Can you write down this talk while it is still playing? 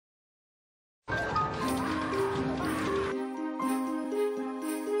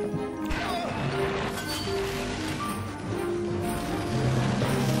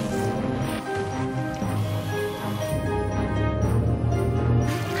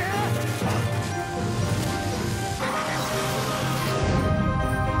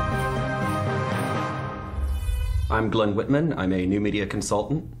I'm Glenn Whitman. I'm a new media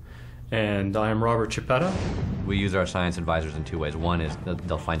consultant. And I'm Robert Chiappetta. We use our science advisors in two ways. One is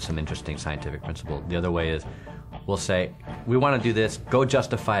they'll find some interesting scientific principle. The other way is we'll say, we want to do this, go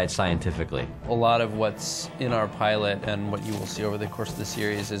justify it scientifically. A lot of what's in our pilot and what you will see over the course of the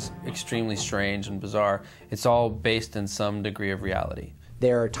series is extremely strange and bizarre. It's all based in some degree of reality.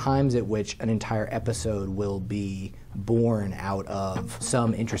 There are times at which an entire episode will be born out of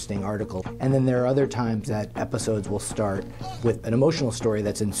some interesting article. And then there are other times that episodes will start with an emotional story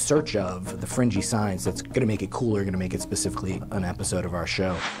that's in search of the fringy science that's going to make it cooler, going to make it specifically an episode of our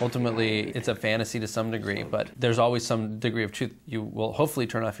show. Ultimately, it's a fantasy to some degree, but there's always some degree of truth. You will hopefully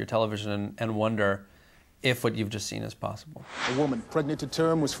turn off your television and wonder if what you've just seen is possible. A woman pregnant to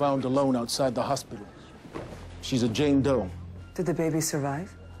term was found alone outside the hospital. She's a Jane Doe. Did the baby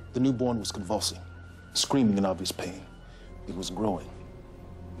survive? The newborn was convulsing, screaming in obvious pain. It was growing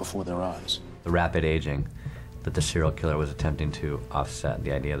before their eyes. The rapid aging that the serial killer was attempting to offset,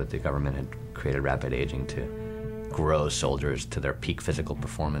 the idea that the government had created rapid aging to grow soldiers to their peak physical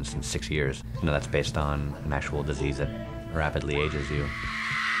performance in 6 years. You know, that's based on an actual disease that rapidly ages you.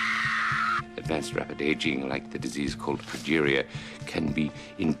 Advanced rapid aging, like the disease called progeria, can be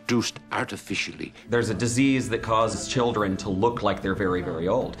induced artificially. There's a disease that causes children to look like they're very, very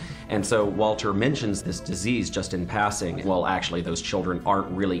old. And so Walter mentions this disease just in passing. Well, actually, those children aren't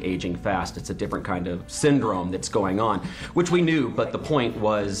really aging fast. It's a different kind of syndrome that's going on, which we knew, but the point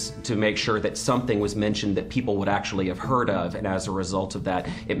was to make sure that something was mentioned that people would actually have heard of, and as a result of that,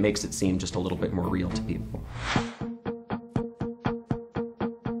 it makes it seem just a little bit more real to people.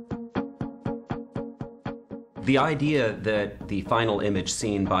 The idea that the final image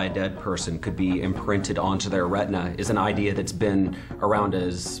seen by a dead person could be imprinted onto their retina is an idea that's been around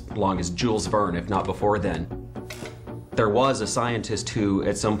as long as Jules Verne, if not before then. There was a scientist who,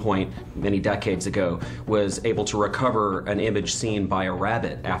 at some point many decades ago, was able to recover an image seen by a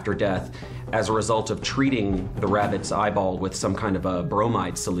rabbit after death as a result of treating the rabbit's eyeball with some kind of a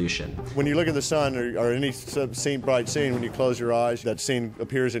bromide solution. When you look at the sun or any bright scene, when you close your eyes, that scene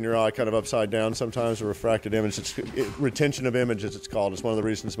appears in your eye kind of upside down, sometimes a refracted image. Retention of images, it's called. It's one of the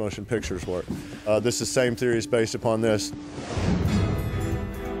reasons motion pictures work. This is the same theory is based upon this.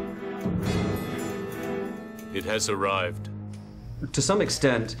 It has arrived. To some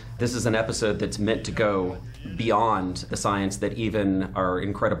extent, this is an episode that's meant to go beyond the science that even our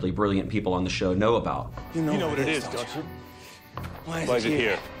incredibly brilliant people on the show know about. You know what it is, don't you? Why is it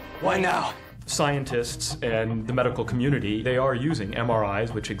here? Why now? Scientists and the medical community, they are using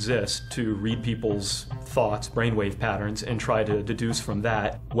MRIs, which exist, to read people's thoughts, brainwave patterns, and try to deduce from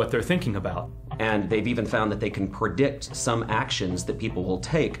that what they're thinking about. And they've even found that they can predict some actions that people will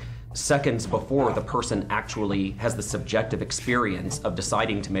take seconds before the person actually has the subjective experience of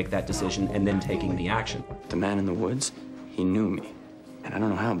deciding to make that decision and then taking the action. The man in the woods, he knew me. And I don't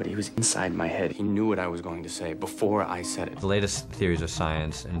know how, but he was inside my head. He knew what I was going to say before I said it. The latest theories of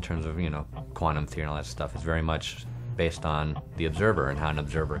science in terms of, quantum theory and all that stuff is very much based on the observer and how an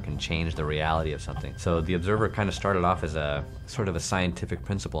observer can change the reality of something. So the observer kind of started off as a sort of a scientific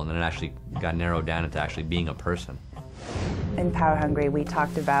principle, and then it actually got narrowed down into actually being a person. In Power Hungry, we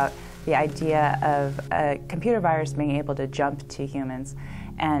talked about the idea of a computer virus being able to jump to humans.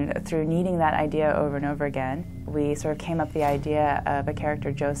 And through needing that idea over and over again, we sort of came up with the idea of a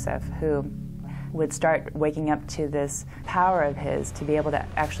character, Joseph, who would start waking up to this power of his to be able to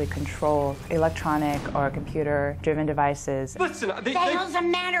actually control electronic or computer-driven devices. Listen, what the hell's the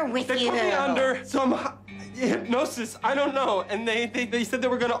matter with you? They put me under some hypnosis, I don't know, and they said they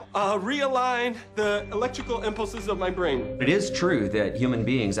were gonna realign the electrical impulses of my brain. It is true that human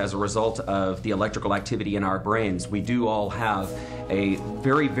beings, as a result of the electrical activity in our brains, we do all have a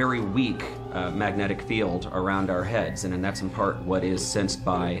very, very weak magnetic field around our heads, and that's in part what is sensed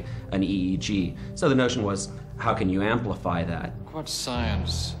by an EEG. So the notion was, how can you amplify that? What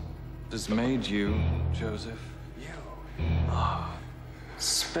science has made you, Joseph? You are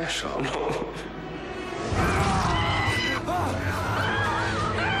special.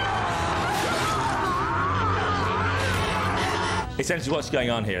 Essentially what's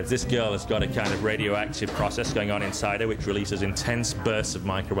going on here is this girl has got a kind of radioactive process going on inside her which releases intense bursts of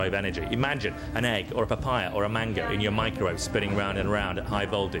microwave energy. Imagine an egg or a papaya or a mango in your microwave spinning round and round at high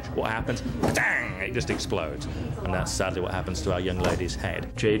voltage. What happens? Dang! It just explodes. And that's sadly what happens to our young lady's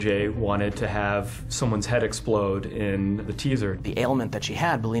head. JJ wanted to have someone's head explode in the teaser. The ailment that she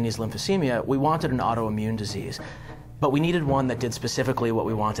had, Bellini's lymphosemia, we wanted an autoimmune disease. But we needed one that did specifically what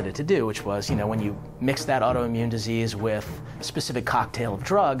we wanted it to do, which was, when you mix that autoimmune disease with a specific cocktail of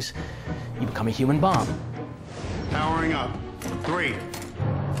drugs, you become a human bomb. Powering up. 3,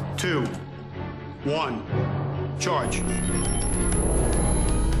 2, 1. Charge.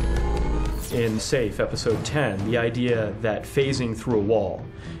 In SAFE, episode 10, the idea that phasing through a wall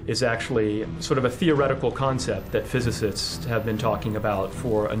is actually sort of a theoretical concept that physicists have been talking about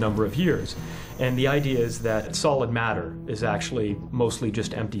for a number of years. And the idea is that solid matter is actually mostly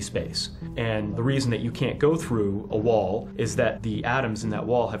just empty space. And the reason that you can't go through a wall is that the atoms in that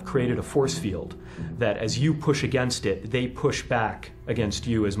wall have created a force field that as you push against it, they push back against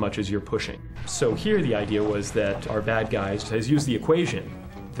you as much as you're pushing. So here the idea was that our bad guys has used the equation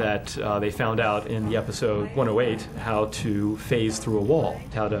that they found out in the episode 108, how to phase through a wall,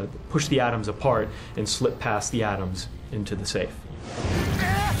 how to push the atoms apart and slip past the atoms into the safe.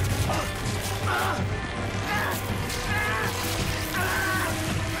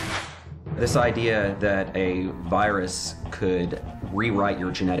 This idea that a virus could rewrite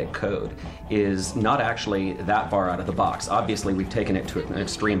your genetic code is not actually that far out of the box. Obviously, we've taken it to an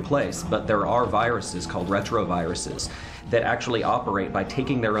extreme place, but there are viruses called retroviruses that actually operate by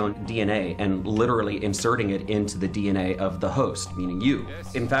taking their own DNA and literally inserting it into the DNA of the host, meaning you.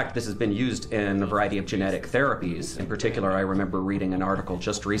 In fact, this has been used in a variety of genetic therapies. In particular, I remember reading an article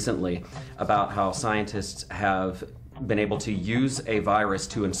just recently about how scientists have been able to use a virus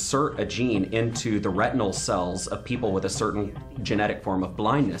to insert a gene into the retinal cells of people with a certain genetic form of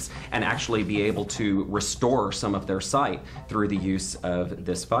blindness and actually be able to restore some of their sight through the use of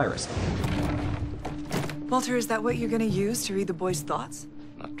this virus. Walter, is that what you're going to use to read the boys' thoughts?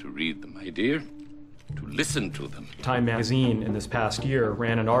 Not to read them, my dear, to listen to them. Time magazine in this past year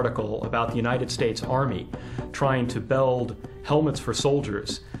ran an article about the United States Army trying to build helmets for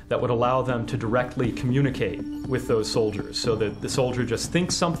soldiers that would allow them to directly communicate with those soldiers, so that the soldier just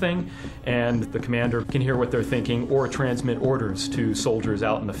thinks something and the commander can hear what they're thinking or transmit orders to soldiers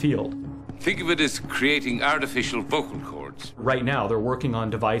out in the field. Think of it as creating artificial vocal cords. Right now, they're working on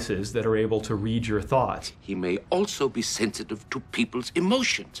devices that are able to read your thoughts. He may also be sensitive to people's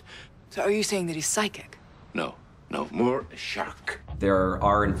emotions. So are you saying that he's psychic? No, more a shark. There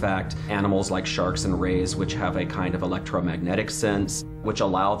are, in fact, animals like sharks and rays which have a kind of electromagnetic sense, which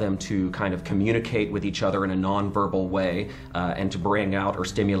allow them to kind of communicate with each other in a nonverbal way and to bring out or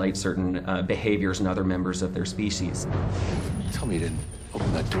stimulate certain behaviors in other members of their species. Tell me you didn't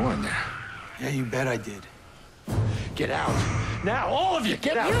open that door in there. Yeah, you bet I did. Get out. Now, all of you,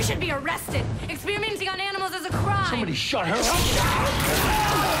 get out. You should be arrested. Experimenting on animals is a crime. Somebody shut her up.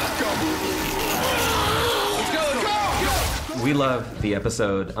 Let's go. We love the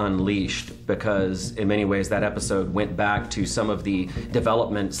episode Unleashed because in many ways that episode went back to some of the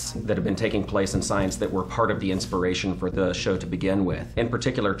developments that have been taking place in science that were part of the inspiration for the show to begin with. In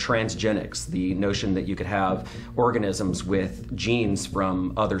particular, transgenics, the notion that you could have organisms with genes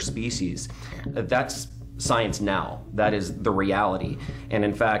from other species. That's science now. That is the reality. And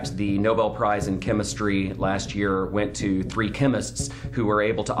in fact, the Nobel Prize in Chemistry last year went to 3 chemists who were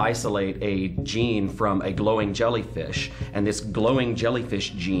able to isolate a gene from a glowing jellyfish. And this glowing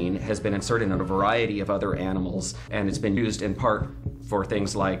jellyfish gene has been inserted in a variety of other animals, and it's been used in part for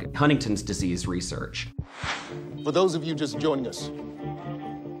things like Huntington's disease research. For those of you just joining us,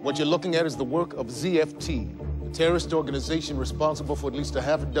 what you're looking at is the work of ZFT, terrorist organization responsible for at least a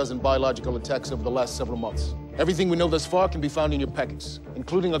half a dozen biological attacks over the last several months. Everything we know thus far can be found in your packets,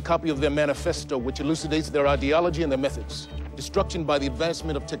 including a copy of their manifesto, which elucidates their ideology and their methods. Destruction by the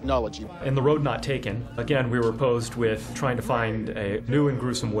advancement of technology. In The Road Not Taken, again, we were posed with trying to find a new and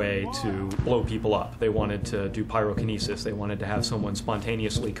gruesome way to blow people up. They wanted to do pyrokinesis. They wanted to have someone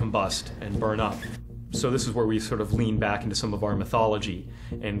spontaneously combust and burn up. So this is where we sort of leaned back into some of our mythology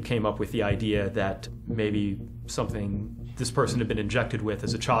and came up with the idea that maybe something this person had been injected with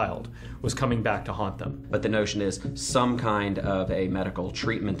as a child was coming back to haunt them. But the notion is some kind of a medical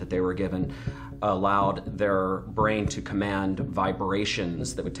treatment that they were given allowed their brain to command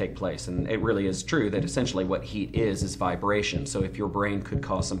vibrations that would take place. And it really is true that essentially what heat is vibration. So if your brain could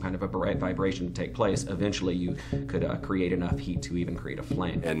cause some kind of a vibration to take place, eventually you could create enough heat to even create a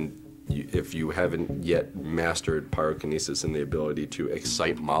flame. And if you haven't yet mastered pyrokinesis and the ability to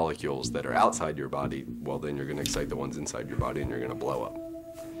excite molecules that are outside your body, well, then you're going to excite the ones inside your body and you're going to blow up,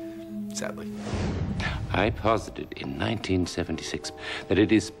 sadly. I posited in 1976 that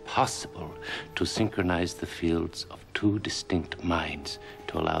it is possible to synchronize the fields of 2 distinct minds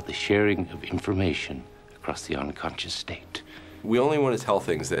to allow the sharing of information across the unconscious state. We only want to tell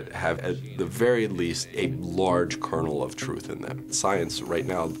things that have, at the very least, a large kernel of truth in them. Science right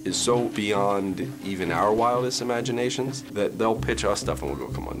now is so beyond even our wildest imaginations that they'll pitch us stuff and we'll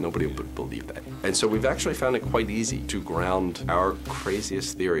go, come on, nobody would believe that. And so we've actually found it quite easy to ground our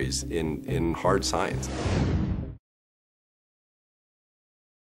craziest theories in hard science.